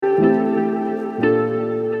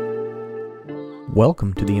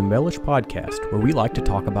Welcome to the Embellish Podcast, where we like to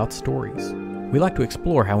talk about stories. We like to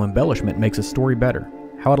explore how embellishment makes a story better,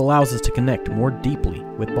 how it allows us to connect more deeply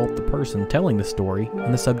with both the person telling the story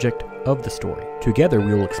and the subject of the story. Together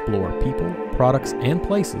we will explore people, products, and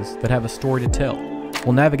places that have a story to tell.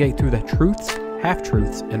 We'll navigate through the truths,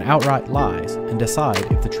 half-truths, and outright lies and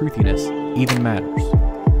decide if the truthiness even matters.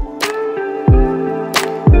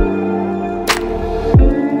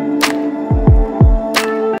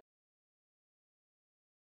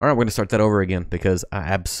 All right, we're going to start that over again because I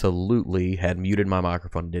absolutely had muted my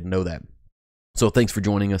microphone. Didn't know that. So thanks for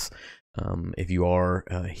joining us. If you are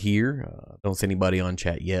here, don't see anybody on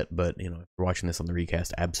chat yet, but if you're watching this on the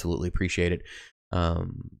recast, absolutely appreciate it.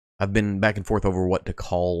 I've been back and forth over what to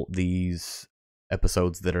call these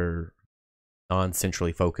episodes that are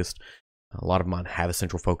non-centrally focused. A lot of mine have a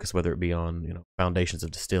central focus, whether it be on foundations of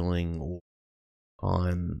distilling or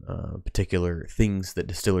on particular things that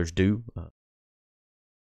distillers do.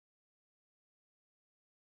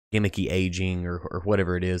 Gimmicky aging or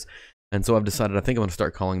whatever it is. And so I've decided I think I'm going to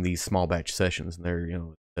start calling these small batch sessions. And they're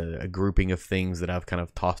a grouping of things that I've kind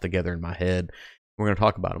of tossed together in my head. We're going to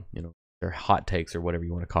talk about them. They're hot takes or whatever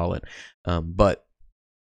you want to call it. And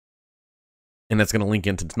that's going to link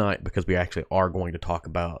into tonight because we actually are going to talk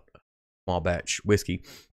about small batch whiskey.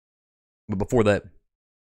 But before that,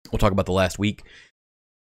 we'll talk about the last week.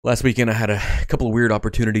 Last weekend, I had a couple of weird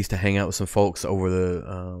opportunities to hang out with some folks over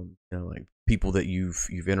the, like people that you've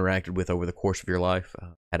interacted with over the course of your life.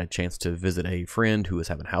 Had a chance to visit a friend who was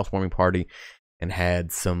having a housewarming party, and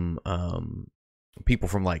had some people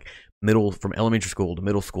from from elementary school to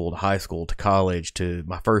middle school to high school to college to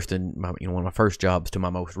my first and one of my first jobs to my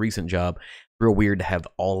most recent job. Real weird to have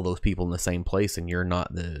all of those people in the same place, and you're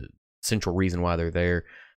not the central reason why they're there.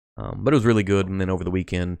 But it was really good. And then over the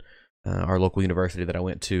weekend, our local university that I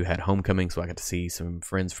went to had homecoming, so I got to see some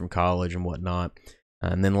friends from college and whatnot.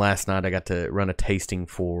 And then last night I got to run a tasting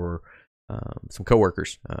for some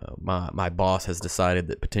coworkers. My boss has decided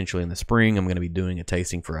that potentially in the spring I'm going to be doing a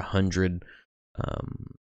tasting for 100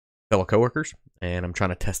 fellow coworkers, and I'm trying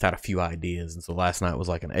to test out a few ideas. And so last night was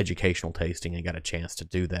like an educational tasting and got a chance to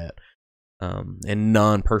do that. And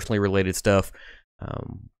non-personally related stuff.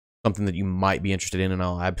 Something that you might be interested in, and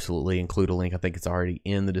I'll absolutely include a link. I think it's already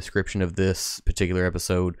in the description of this particular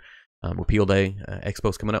episode. Repeal Day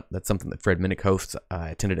Expo's coming up. That's something that Fred Minnick hosts. I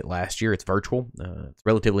attended it last year. It's virtual. It's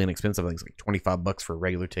relatively inexpensive. I think it's like $25 for a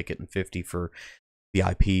regular ticket and $50 for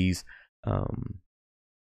VIPs.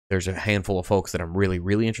 There's a handful of folks that I'm really,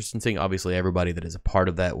 really interested in seeing. Obviously, everybody that is a part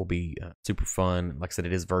of that will be super fun. Like I said,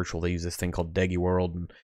 it is virtual. They use this thing called Deggy World,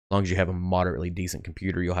 and as long as you have a moderately decent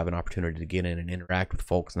computer, you'll have an opportunity to get in and interact with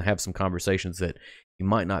folks and have some conversations that you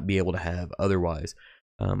might not be able to have otherwise.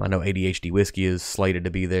 I know ADHD Whiskey is slated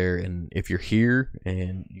to be there, and if you're here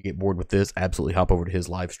and you get bored with this, absolutely hop over to his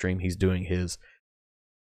live stream. He's doing his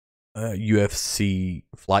UFC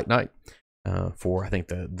Flight Night for, I think,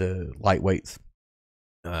 the lightweights.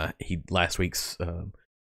 Last week's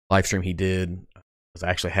live stream he did was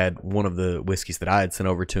actually had one of the whiskeys that I had sent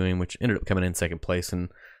over to him, which ended up coming in second place, and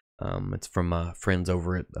it's from my friends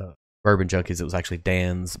over at Bourbon Junkies. It was actually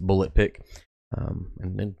Dan's bullet pick.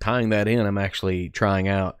 And then tying that in, I'm actually trying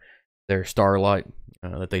out their Starlight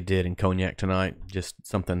that they did in Cognac tonight. Just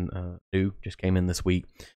something new, just came in this week.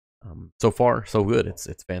 So far, so good.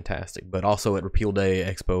 It's fantastic. But also at Repeal Day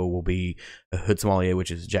Expo will be a Hood Sommelier,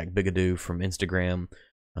 which is Jack Bigadoo from Instagram.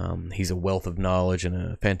 He's a wealth of knowledge and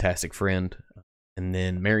a fantastic friend. And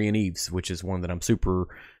then Marian Eves, which is one that I'm super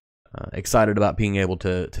excited about being able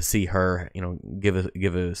to see her, give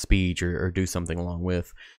a speech or do something along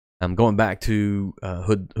with. Going back to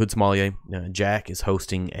Hood Sommelier, Jack is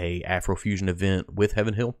hosting a Afrofusion event with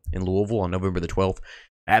Heaven Hill in Louisville on November the 12th.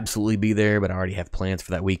 Absolutely be there, but I already have plans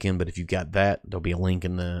for that weekend. But if you've got that, there'll be a link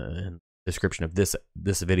in the description of this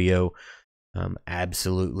video.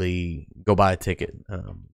 Absolutely go buy a ticket.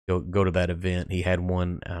 Go to that event. He had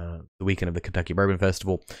one the weekend of the Kentucky Bourbon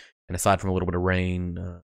Festival, and aside from a little bit of rain,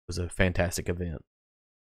 it was a fantastic event.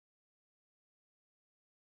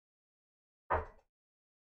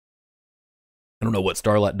 I don't know what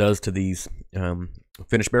Starlight does to these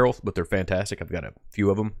finished barrels, but they're fantastic. I've got a few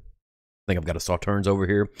of them. I think I've got a Sauternes over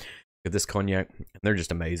here. Got this cognac, and they're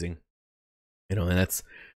just amazing. And that's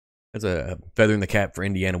a feather in the cap for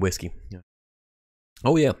Indiana whiskey.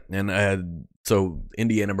 Oh yeah, and so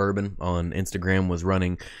Indiana Bourbon on Instagram was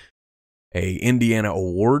running a Indiana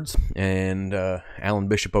Awards, and Alan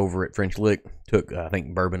Bishop over at French Lick took I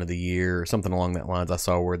think Bourbon of the Year or something along that lines. I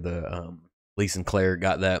saw where the Lee Sinclair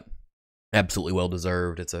got that. Absolutely well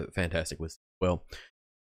deserved. It's a fantastic whiskey. Well,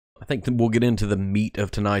 I think we'll get into the meat of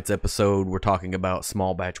tonight's episode. We're talking about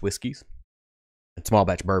small batch whiskeys. and small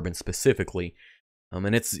batch bourbon specifically.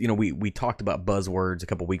 And it's, you know, we talked about buzzwords a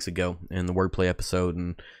couple weeks ago in the wordplay episode,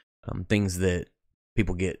 and things that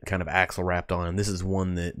people get kind of axle wrapped on. And this is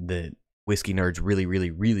one that whiskey nerds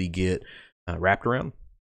really get wrapped around.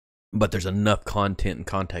 But there's enough content and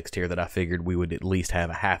context here that I figured we would at least have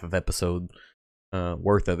a half of episode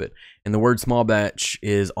worth of it. And the word small batch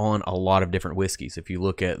is on a lot of different whiskeys. If you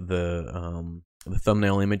look at the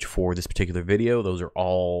thumbnail image for this particular video, those are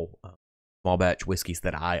all small batch whiskeys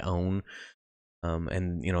that I own.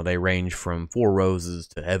 And, you know, they range from Four Roses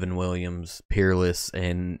to Evan Williams, Peerless,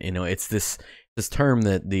 and, you know, it's this term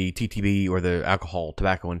that the TTB, or the Alcohol,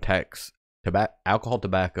 Tobacco Tax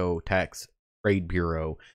Trade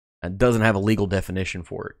Bureau, doesn't have a legal definition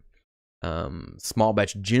for it. Small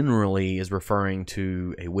batch generally is referring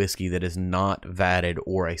to a whiskey that is not vatted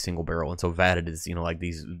or a single barrel, and so vatted is, you know, like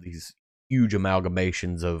these huge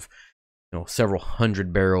amalgamations of, you know, several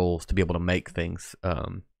hundred barrels to be able to make things.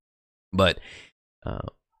 But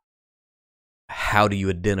how do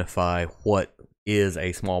you identify what is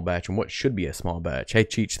a small batch and what should be a small batch? Hey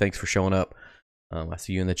Cheech, thanks for showing up. I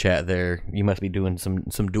see you in the chat there. You must be doing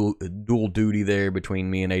some dual duty there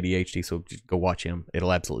between me and ADHD, so just go watch him.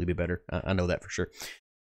 It'll absolutely be better. I know that for sure.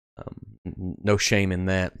 No shame in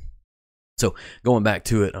that. So going back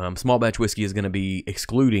to it, small batch whiskey is going to be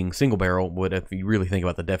excluding single barrel. But if you really think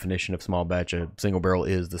about the definition of small batch, a single barrel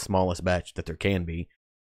is the smallest batch that there can be.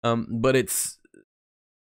 But it's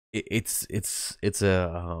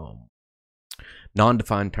a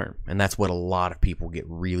non-defined term, and that's what a lot of people get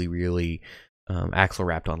really axle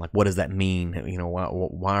wrapped on. Like, what does that mean? You know,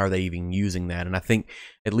 why are they even using that? And I think,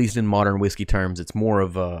 at least in modern whiskey terms, it's more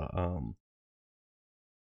of a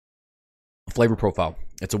flavor profile.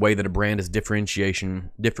 It's a way that a brand is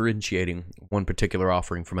differentiating one particular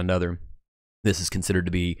offering from another. This is considered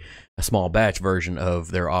to be a small batch version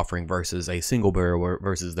of their offering versus a single barrel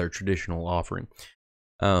versus their traditional offering.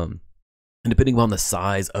 And depending on the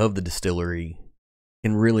size of the distillery,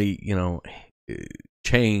 can really, you know,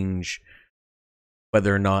 change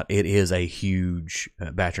whether or not it is a huge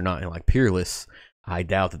batch or not. And like Peerless, I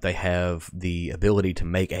doubt that they have the ability to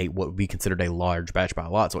make what would be considered a large batch by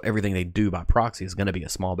lot. So everything they do by proxy is going to be a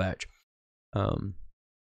small batch.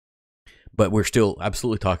 But we're still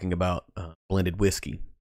absolutely talking about blended whiskey.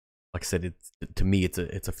 Like I said, to me, it's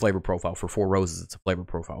a flavor profile. For Four Roses, it's a flavor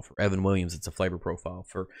profile. For Evan Williams, it's a flavor profile.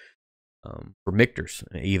 For Michter's,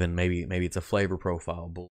 even maybe it's a flavor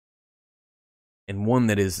profile. And one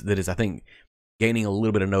that is I think gaining a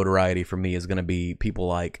little bit of notoriety for me is going to be people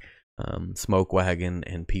like Smoke Wagon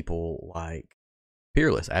and people like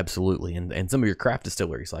Peerless, absolutely, and some of your craft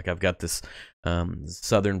distilleries. Like I've got this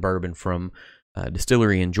Southern bourbon from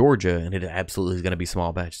distillery in Georgia, and it absolutely is going to be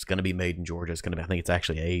small batch. It's going to be made in Georgia. It's going to be, I think it's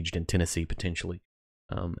actually aged in Tennessee potentially,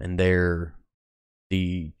 and they're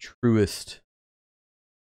the truest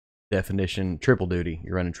definition. Triple duty.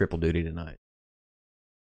 You're running triple duty tonight.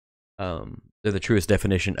 They're the truest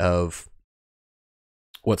definition of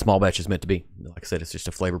what small batch is meant to be. Like I said, it's just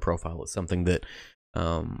a flavor profile. It's something that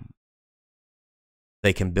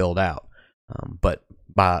they can build out, but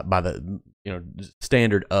by the, you know,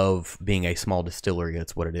 standard of being a small distillery,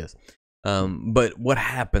 that's what it is. But what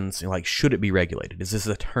happens, you know, like, should it be regulated? Is this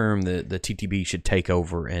a term that the TTB should take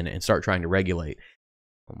over and start trying to regulate?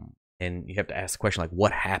 And you have to ask the question, like,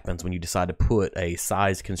 what happens when you decide to put a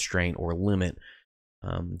size constraint or limit?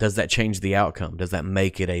 Does that change the outcome? Does that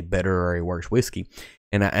make it a better or a worse whiskey?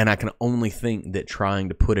 And I can only think that trying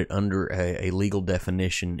to put it under a legal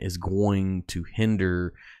definition is going to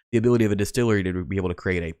hinder the ability of a distillery to be able to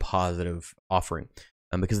create a positive offering.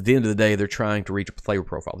 Because at the end of the day, they're trying to reach a flavor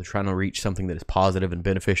profile. They're trying to reach something that is positive and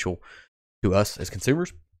beneficial to us as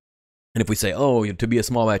consumers. And if we say, oh, to be a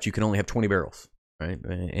small batch, you can only have 20 barrels, right?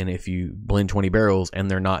 And if you blend 20 barrels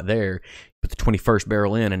and they're not there, put the 21st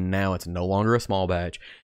barrel in, and now it's no longer a small batch.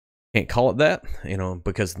 Can't call it that, you know,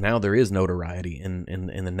 because now there is notoriety in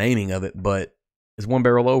the naming of it, but it's one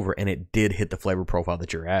barrel over, and it did hit the flavor profile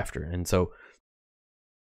that you're after. And so,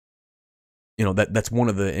 you know, that's one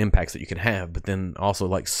of the impacts that you can have. But then also,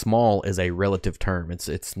 like, small is a relative term.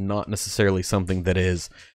 It's not necessarily something that is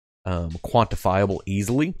quantifiable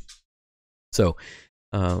easily. So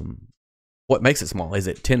what makes it small? Is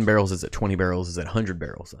it 10 barrels? Is it 20 barrels? Is it 100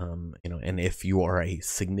 barrels? You know, and if you are a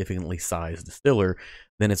significantly sized distiller,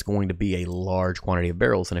 then it's going to be a large quantity of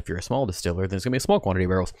barrels. And if you're a small distiller, then it's going to be a small quantity of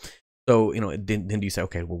barrels. So, you know, then do you say,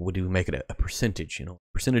 okay, well, would you make it a percentage, you know,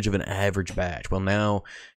 percentage of an average batch? Well, now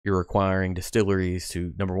you're requiring distilleries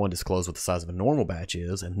to, number one, disclose what the size of a normal batch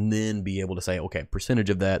is, and then be able to say, okay, percentage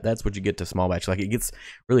of that's what you get to small batch. Like, it gets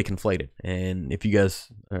really conflated. And if you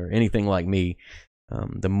guys are anything like me,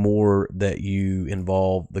 The more that you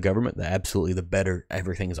involve the government, absolutely the better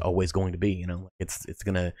everything is always going to be. You know, it's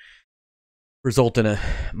going to result in a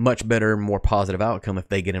much better, more positive outcome if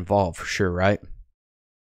they get involved, for sure, right?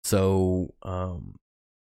 So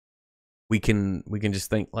we can just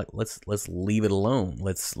think like let's leave it alone.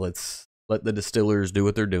 Let's let the distillers do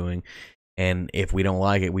what they're doing. And if we don't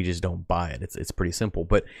like it, we just don't buy it. It's pretty simple.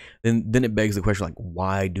 But then it begs the question, like,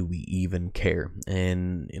 why do we even care?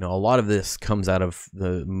 And, you know, a lot of this comes out of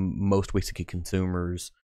the most whiskey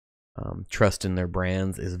consumers' trust in their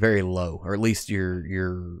brands is very low, or at least your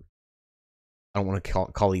I don't want to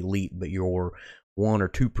call elite, but your 1 or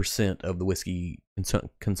 2% of the whiskey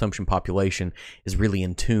consumption population is really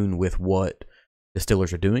in tune with what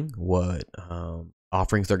distillers are doing, what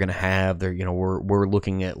offerings they're going to have. They're, you know, we're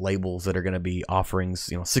looking at labels that are going to be offerings,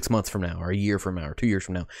 you know, 6 months from now, or a year from now, or 2 years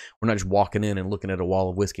from now. We're not just walking in and looking at a wall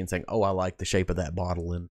of whiskey and saying, oh, I like the shape of that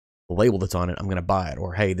bottle and the label that's on it, I'm going to buy it.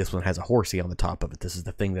 Or, hey, this one has a horsey on the top of it, this is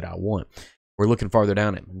the thing that I want. We're looking farther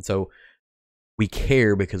down it. And so we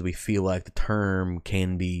care because we feel like the term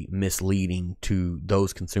can be misleading to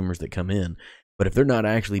those consumers that come in. But if they're not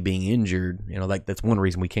actually being injured, you know, like that's one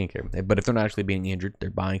reason we can't care. But if they're not actually being injured, they're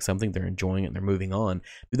buying something, they're enjoying it, and they're moving on.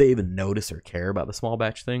 Do they even notice or care about the small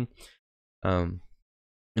batch thing? You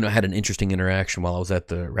know, I had an interesting interaction while I was at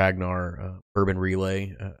the Ragnar Bourbon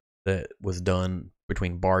Relay that was done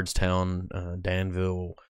between Bardstown,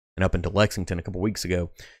 Danville, and up into Lexington a couple weeks ago.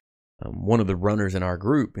 One of the runners in our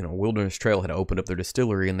group, you know, Wilderness Trail had opened up their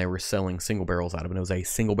distillery and they were selling single barrels out of it. And it was a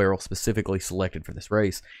single barrel specifically selected for this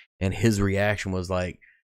race. And his reaction was like,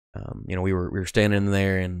 you know, we were standing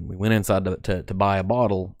there and we went inside to buy a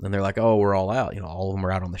bottle and they're like, oh, we're all out. You know, all of them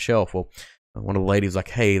are out on the shelf. Well, one of the ladies was like,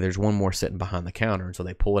 hey, there's one more sitting behind the counter. And so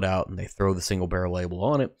they pull it out and they throw the single barrel label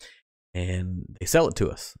on it and they sell it to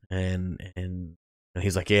us. And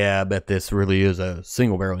he's like, yeah, I bet this really is a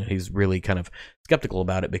single barrel. And he's really kind of skeptical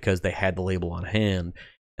about it because they had the label on hand.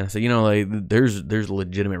 And I said, you know, like, there's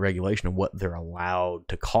legitimate regulation of what they're allowed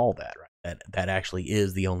to call that, right? That actually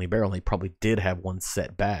is the only barrel. And they probably did have one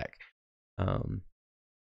set back.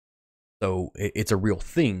 So it's a real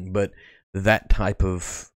thing. But that type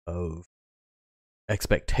of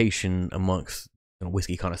expectation amongst, you know,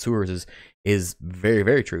 whiskey connoisseurs is very,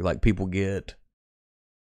 very true. Like, people get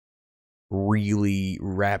really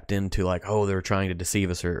wrapped into like, oh, they're trying to deceive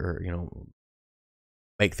us, or you know,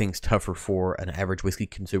 make things tougher for an average whiskey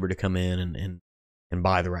consumer to come in and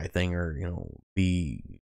buy the right thing, or, you know,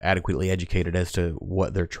 be adequately educated as to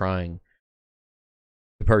what they're trying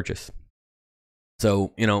to purchase.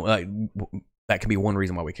 So, you know, that can be one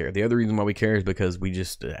reason why we care. The other reason why we care is because we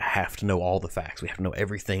just have to know all the facts. We have to know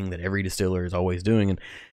everything that every distiller is always doing. And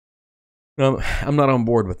I'm not on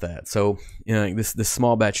board with that. So, you know, this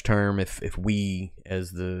small batch term, if we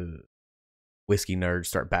as the whiskey nerds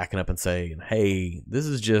start backing up and saying, hey, this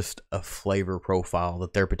is just a flavor profile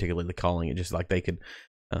that they're particularly calling it, just like they could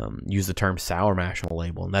use the term sour mash on the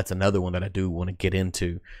label. And that's another one that I do want to get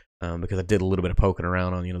into because I did a little bit of poking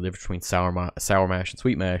around on, you know, the difference between sour mash and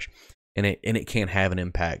sweet mash. And it can have an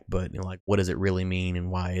impact, but, you know, like, what does it really mean and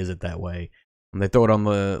why is it that way? When they throw it on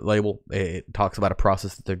the label, it talks about a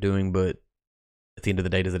process that they're doing, but at the end of the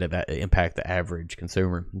day, does it impact the average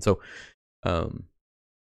consumer? And so,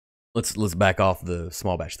 let's back off the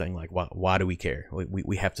small batch thing. Like, why do we care?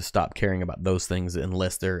 We have to stop caring about those things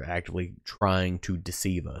unless they're actively trying to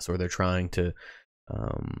deceive us, or they're trying to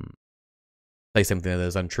say something that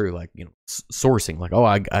is untrue, like, you know, sourcing. Like, oh,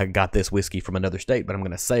 I got this whiskey from another state, but I'm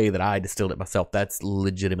going to say that I distilled it myself. That's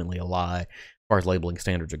legitimately a lie as far as labeling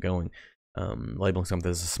standards are going. Labeling something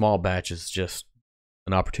as a small batch is just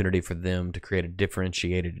an opportunity for them to create a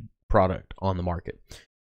differentiated product on the market.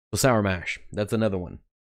 So sour mash, that's another one.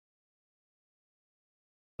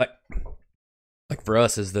 Like for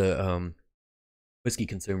us as the whiskey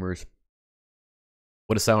consumers,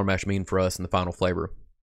 what does sour mash mean for us in the final flavor?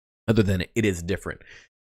 Other than it is different.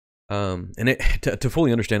 And to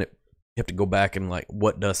fully understand it, you have to go back and, like,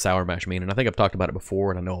 what does sour mash mean? And I think I've talked about it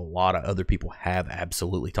before, and I know a lot of other people have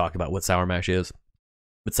absolutely talked about what sour mash is.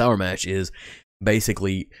 But sour mash is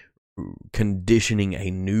basically conditioning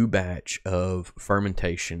a new batch of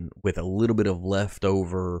fermentation with a little bit of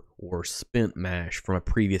leftover or spent mash from a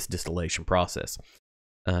previous distillation process.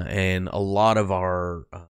 And a lot of our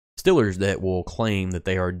distillers that will claim that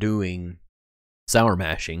they are doing sour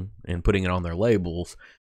mashing and putting it on their labels,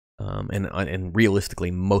 and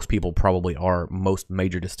realistically, most people probably are. Most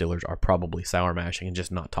major distillers are probably sour mashing and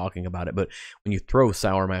just not talking about it. But when you throw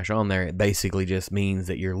sour mash on there, it basically just means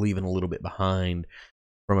that you're leaving a little bit behind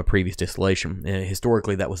from a previous distillation. And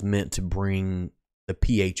historically, that was meant to bring the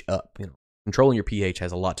pH up. You know, controlling your pH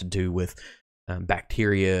has a lot to do with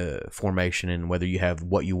bacteria formation, and whether you have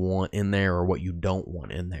what you want in there or what you don't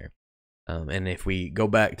want in there. And if we go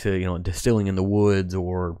back to distilling in the woods,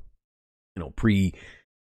 or I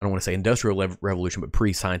don't want to say industrial revolution, but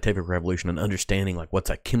pre-scientific revolution, and understanding like what's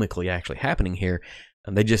chemically actually happening here,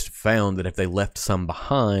 they just found that if they left some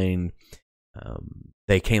behind,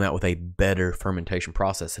 they came out with a better fermentation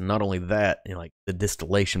process. And not only that, like the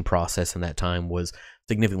distillation process in that time was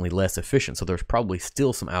significantly less efficient, so there's probably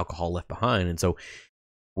still some alcohol left behind. And so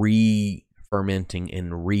re-fermenting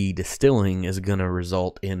and re-distilling is going to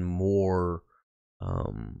result in more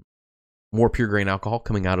pure grain alcohol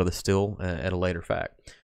coming out of the still at a later fact.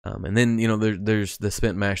 And then there's the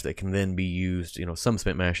spent mash that can then be used. Some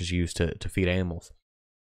spent mash is used to feed animals,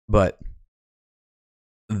 but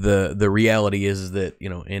the reality is that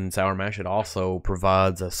in sour mash it also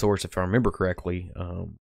provides a source, if I remember correctly,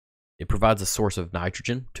 it provides a source of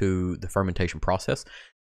nitrogen to the fermentation process.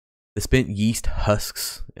 The spent yeast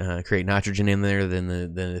husks create nitrogen in there, then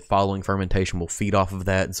the following fermentation will feed off of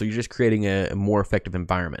that, and so you're just creating a more effective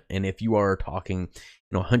environment. And if you are talking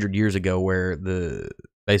 100 years ago, where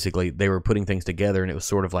basically they were putting things together and it was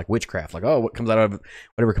sort of like witchcraft, like, oh,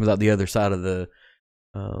 whatever comes out the other side of the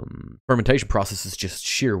fermentation process is just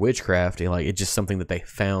sheer witchcraft, and like it's just something that they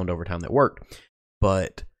found over time that worked.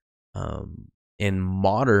 But in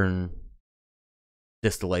modern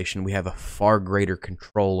distillation, we have a far greater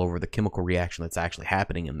control over the chemical reaction that's actually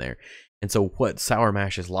happening in there. And so what sour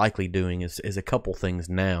mash is likely doing is a couple things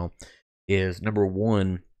now. Is number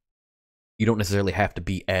one, you don't necessarily have to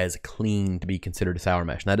be as clean to be considered a sour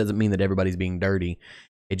mash. Now, that doesn't mean that everybody's being dirty.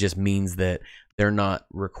 It just means that they're not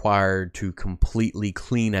required to completely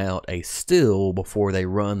clean out a still before they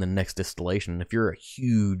run the next distillation. And if you're a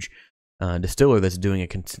huge distiller that's doing a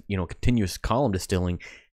continuous column distilling,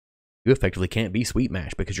 you effectively can't be sweet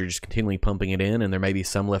mash because you're just continually pumping it in, and there may be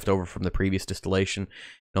some left over from the previous distillation.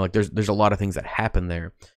 Like there's a lot of things that happen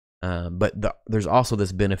there. But there's also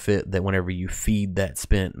this benefit that whenever you feed that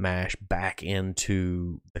spent mash back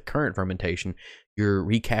into the current fermentation, you're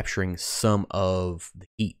recapturing some of the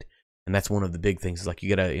heat. And that's one of the big things. Is like you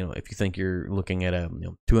gotta, if you think you're looking at a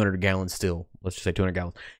 200 gallons still, let's just say 200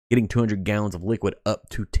 gallons, getting 200 gallons of liquid up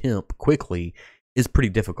to temp quickly is pretty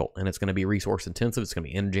difficult, and it's going to be resource intensive. It's going to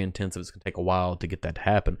be energy intensive. It's going to take a while to get that to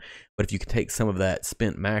happen. But if you can take some of that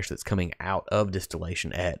spent mash that's coming out of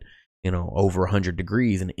distillation at over 100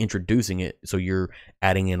 degrees and introducing it, so you're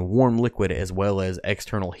adding in warm liquid as well as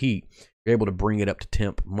external heat, you're able to bring it up to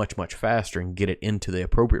temp much faster and get it into the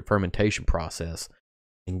appropriate fermentation process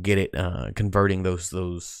and get it converting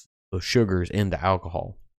those sugars into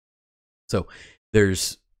alcohol. So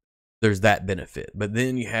there's that benefit. But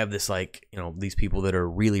then you have this these people that are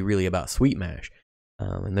really about sweet mash,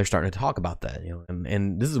 and they're starting to talk about that.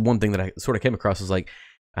 And this is one thing that I sort of came across, is like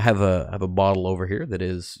I have a bottle over here that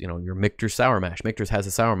is your Michter's sour mash. Michter's has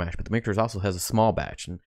a sour mash, but the Michter's also has a small batch.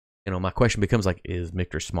 And my question becomes like, is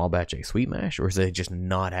Michter's small batch a sweet mash, or is it just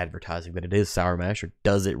not advertising that it is sour mash, or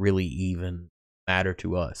does it really even matter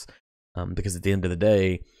to us? Because at the end of the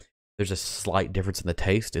day, there's a slight difference in the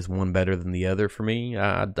taste. Is one better than the other for me?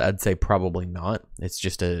 I'd say probably not. It's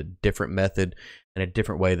just a different method and a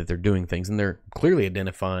different way that they're doing things. And they're clearly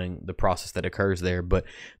identifying the process that occurs there, but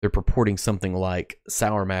they're purporting something like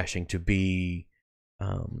sour mashing to be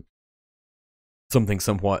something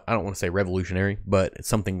somewhat, I don't want to say revolutionary, but it's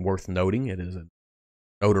something worth noting. It is a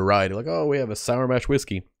notoriety, like, oh, we have a sour mash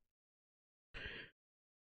whiskey.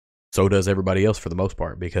 So does everybody else for the most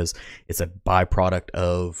part, because it's a byproduct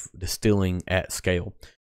of distilling at scale.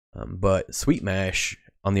 But sweet mash,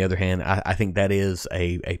 on the other hand, I think that is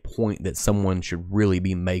a point that someone should really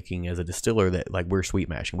be making as a distiller, that like we're sweet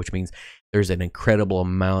mashing, which means there's an incredible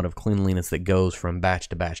amount of cleanliness that goes from batch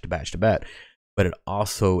to batch to batch to batch. But it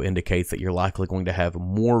also indicates that you're likely going to have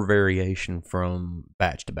more variation from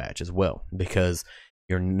batch to batch as well, because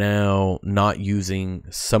you're now not using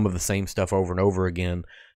some of the same stuff over and over again.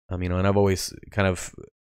 And I've always kind of,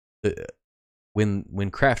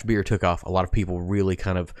 when craft beer took off, a lot of people really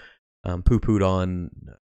kind of poo-pooed on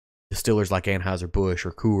distillers like Anheuser-Busch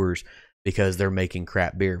or Coors because they're making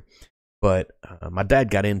crap beer. But my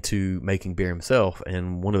dad got into making beer himself,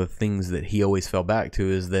 and one of the things that he always fell back to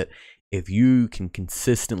is that if you can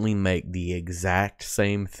consistently make the exact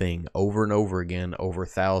same thing over and over again over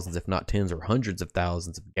thousands, if not tens or hundreds of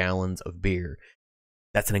thousands of gallons of beer,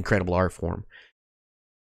 that's an incredible art form.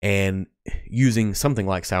 And using something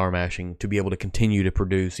like sour mashing to be able to continue to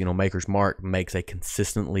produce, Maker's Mark makes a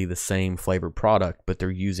consistently the same flavored product, but they're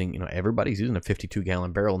using, everybody's using a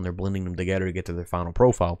 52-gallon barrel and they're blending them together to get to their final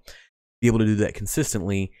profile. Be able to do that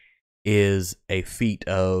consistently is a feat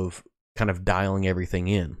of kind of dialing everything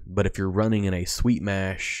in. But if you're running in a sweet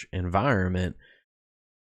mash environment,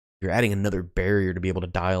 you're adding another barrier to be able to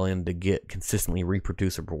dial in to get consistently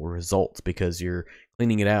reproducible results, because you're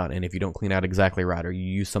cleaning it out. And if you don't clean out exactly right, or you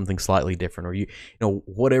use something slightly different, or you know,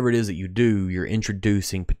 whatever it is that you do, you're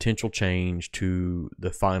introducing potential change to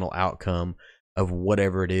the final outcome of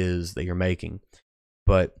whatever it is that you're making.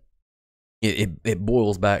 But it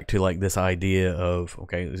boils back to like this idea of,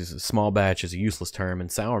 okay, this is small batch is a useless term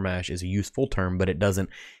and sour mash is a useful term, but it isn't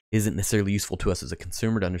necessarily useful to us as a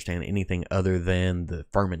consumer to understand anything other than the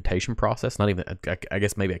fermentation process. Not even, I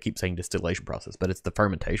guess maybe I keep saying distillation process, but it's the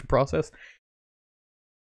fermentation process.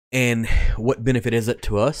 And what benefit is it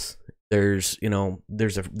to us? There's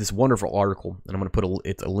this wonderful article, and I'm going to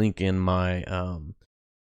put a link in my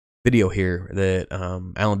video here that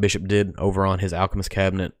Alan Bishop did over on his Alchemist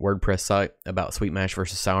Cabinet WordPress site about sweet mash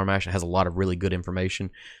versus sour mash. It has a lot of really good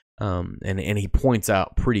information, and he points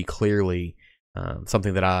out pretty clearly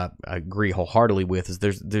something that I agree wholeheartedly with, is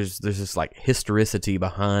there's this like historicity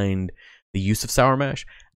behind the use of sour mash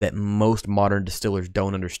that most modern distillers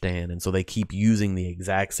don't understand, and so they keep using the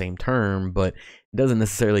exact same term, but it doesn't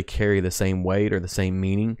necessarily carry the same weight or the same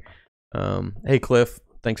meaning. Hey Cliff,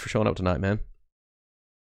 thanks for showing up tonight, man.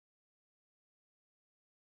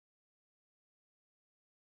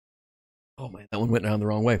 Oh man, that one went down the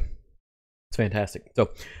wrong way. It's fantastic. So,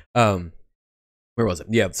 where was it?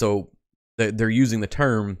 Yeah, so they're using the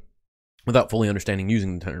term without fully understanding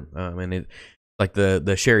using the term. And it, like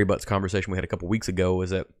the sherry butts conversation we had a couple weeks ago, is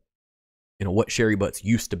that, you know, what sherry butts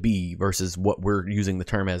used to be versus what we're using the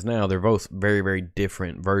term as now. They're both very, very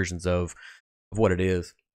different versions of what it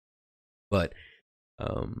is. But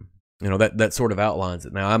you know, that sort of outlines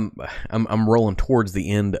it. Now I'm rolling towards the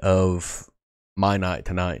end of my night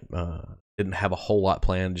tonight. Didn't have a whole lot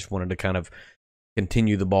planned. Just wanted to kind of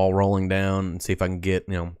continue the ball rolling down and see if I can get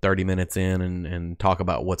 30 minutes in and talk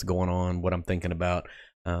about what's going on, what I'm thinking about.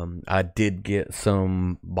 I did get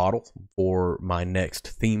some bottles for my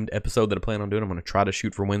next themed episode that I plan on doing. I'm going to try to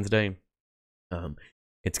shoot for Wednesday.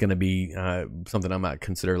 It's going to be something I might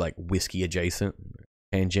consider like whiskey adjacent,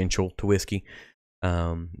 tangential to whiskey.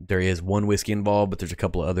 There is one whiskey involved, but there's a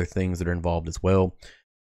couple of other things that are involved as well.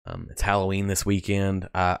 It's Halloween this weekend.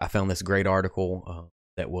 I found this great article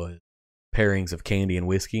that was pairings of candy and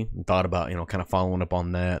whiskey, and thought about, kind of following up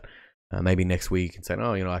on that maybe next week and saying,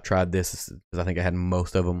 oh, I tried this because I think I had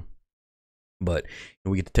most of them. But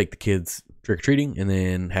we get to take the kids trick-or-treating and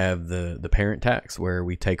then have the parent tax, where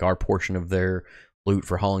we take our portion of their loot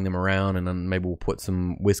for hauling them around, and then maybe we'll put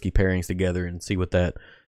some whiskey pairings together and see what that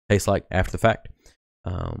tastes like after the fact.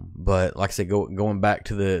 But like I said, going back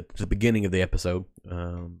to the beginning of the episode,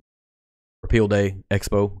 Repeal Day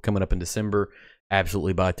Expo coming up in December.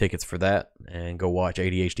 Absolutely buy tickets for that and go watch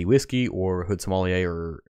ADHD Whiskey or Hood Sommelier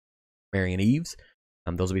or Marion Eves.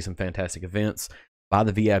 Those will be some fantastic events. Buy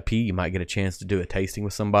the VIP. You might get a chance to do a tasting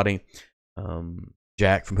with somebody.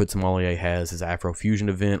 Jack from Hood Sommelier has his Afrofusion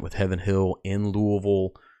event with Heaven Hill in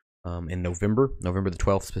Louisville in November the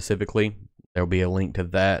 12th specifically. There'll be a link to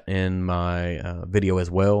that in my video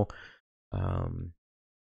as well.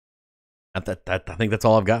 I think that's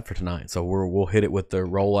all I've got for tonight. So we'll hit it with the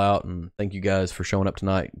rollout, and thank you guys for showing up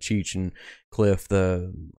tonight. Cheech and Cliff,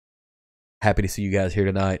 happy to see you guys here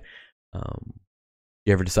tonight. If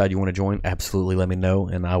you ever decide you want to join, absolutely let me know,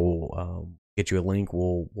 and I will get you a link.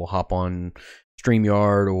 We'll hop on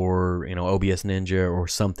StreamYard or OBS Ninja or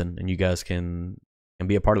something, and you guys can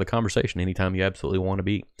be a part of the conversation anytime you absolutely want to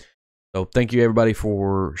be. So thank you everybody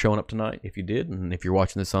for showing up tonight, if you did, and if you're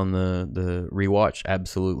watching this on the rewatch,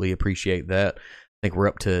 absolutely appreciate that. I think we're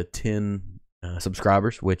up to 10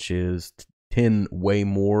 subscribers, which is 10 way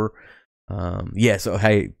more. Yeah, so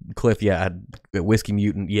hey, Cliff, Whiskey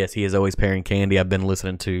Mutant, yes, he is always pairing candy. I've been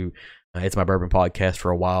listening to It's My Bourbon podcast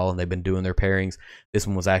for a while, and they've been doing their pairings. This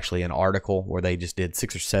one was actually an article where they just did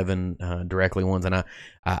 6 or 7 directly ones, and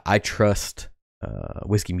I trust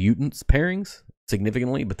Whiskey Mutant's pairings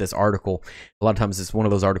significantly, but this article, a lot of times it's one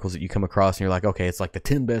of those articles that you come across and you're like, okay, it's like the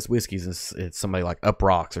 10 best whiskeys, and it's somebody like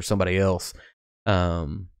Uprocks or somebody else.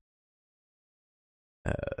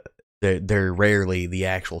 They're rarely the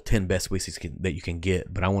actual 10 best whiskeys that you can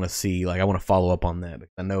get, but I want to see, I want to follow up on that,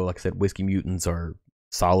 because I know, like I said, Whiskey Mutants are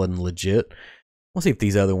solid and legit. We'll see if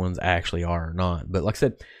these other ones actually are or not. But like I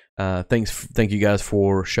said, thank you guys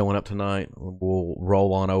for showing up tonight. We'll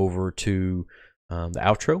roll on over to the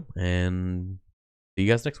outro and see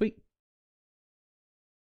you guys next week.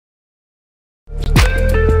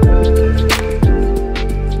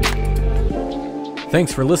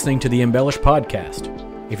 Thanks for listening to the Embellish Podcast.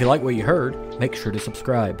 If you like what you heard, make sure to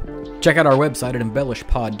subscribe. Check out our website at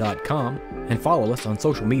embellishpod.com and follow us on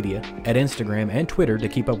social media at Instagram and Twitter to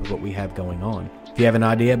keep up with what we have going on. If you have an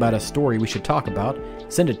idea about a story we should talk about,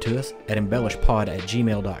 send it to us at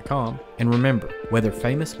embellishpod@gmail.com. And remember, whether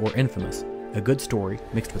famous or infamous, a good story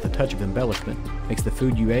mixed with a touch of embellishment makes the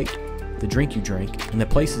food you ate, the drink you drank, and the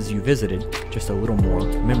places you visited just a little more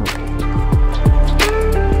memorable.